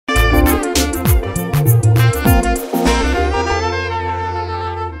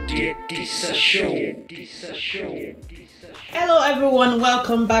Hello everyone,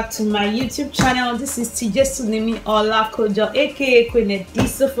 welcome back to my YouTube channel. This is Tijesunimi Olakojo, aka Queen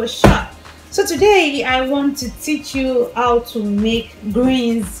Edisa for short. So today I want to teach you how to make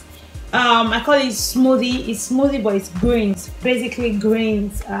greens. I call it smoothie. It's smoothie but it's greens, basically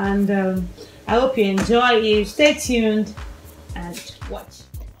greens, and I hope you enjoy it. Stay tuned and watch.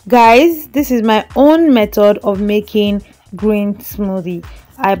 Guys, this is my own method of making green smoothie.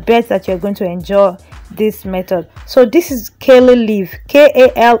 I bet that you're going to enjoy this method. So this is kale leaf,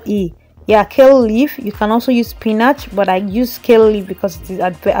 K-A-L-E. Yeah, kale leaf. You can also use spinach, but I use kale leaf because it is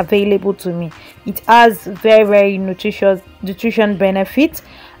available to me. It has very nutrition benefits.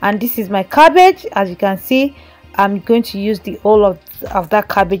 And this is my cabbage. As you can see, I'm going to use the whole of that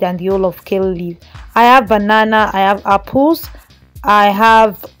cabbage and the whole of kale leaf. I have banana, I have apples, I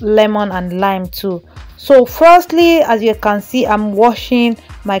have lemon and lime too. So firstly, as you can see, I'm washing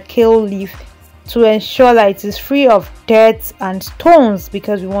my kale leaf to ensure that it is free of dirt and stones,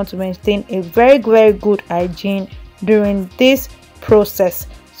 because we want to maintain a very good hygiene during this process.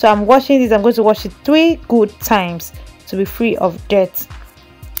 So I'm washing this. I'm going to wash it 3 good times to be free of dirt.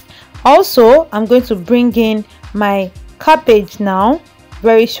 Also, I'm going to bring in my cabbage now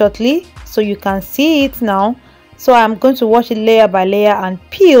very shortly so you can see it now. So I'm going to wash it layer by layer and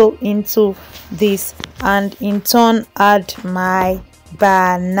peel into this, and in turn add my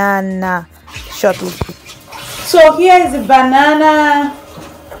banana shortly. So here is the banana.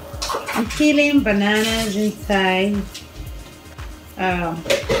 I'm peeling bananas inside. How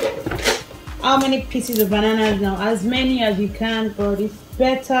many pieces of bananas now? As many as you can, but it's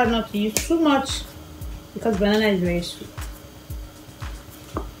better not to use too much because banana is very sweet.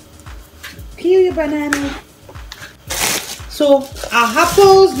 Peel your banana. So our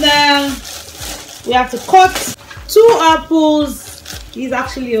apples now, we have to cut 2 apples. Is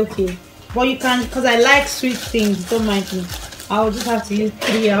actually okay, but you can, because I like sweet things, don't mind me, I'll just have to use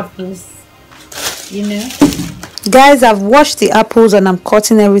 3 apples, you know. Guys, I've washed the apples and I'm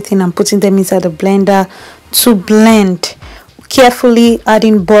cutting everything and putting them inside the blender to blend carefully,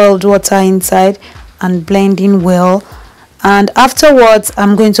 adding boiled water inside and blending well. And afterwards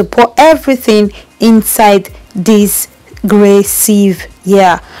I'm going to pour everything inside this gray sieve.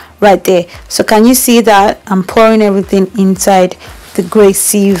 Yeah, right there. So can you see that I'm pouring everything inside the gray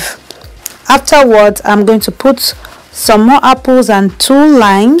sieve? Afterwards I'm going to put some more apples and 2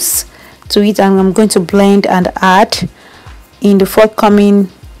 limes to it, and I'm going to blend and add. In the forthcoming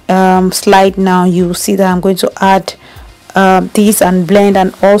slide now you will see that I'm going to add this and blend,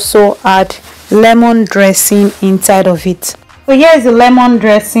 and also add lemon dressing inside of it. So here is the lemon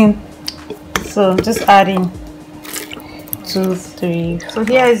dressing, so just adding 2, 3. So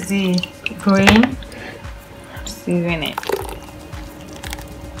here is the green, sieving it.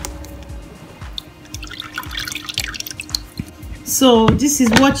 So this is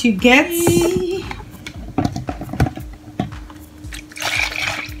what you get.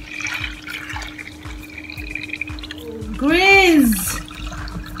 Greens.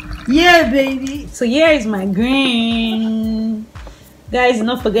 Yeah, baby. So here is my green. Guys, do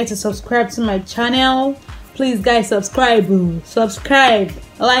not forget to subscribe to my channel. Please guys, subscribe.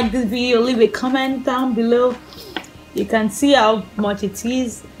 Like this video, leave a comment down below. You can see how much it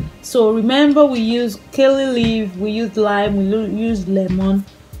is. So remember, we use kale leaf, we used lime, we used lemon,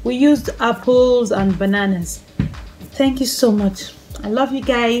 we used apples and bananas. Thank you so much. I love you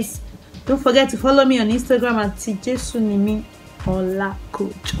guys. Don't forget to follow me on Instagram at Tijesunimi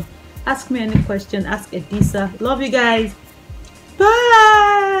Olakojo. Ask me any question, ask Edisa. Love you guys.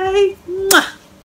 Bye. Mwah.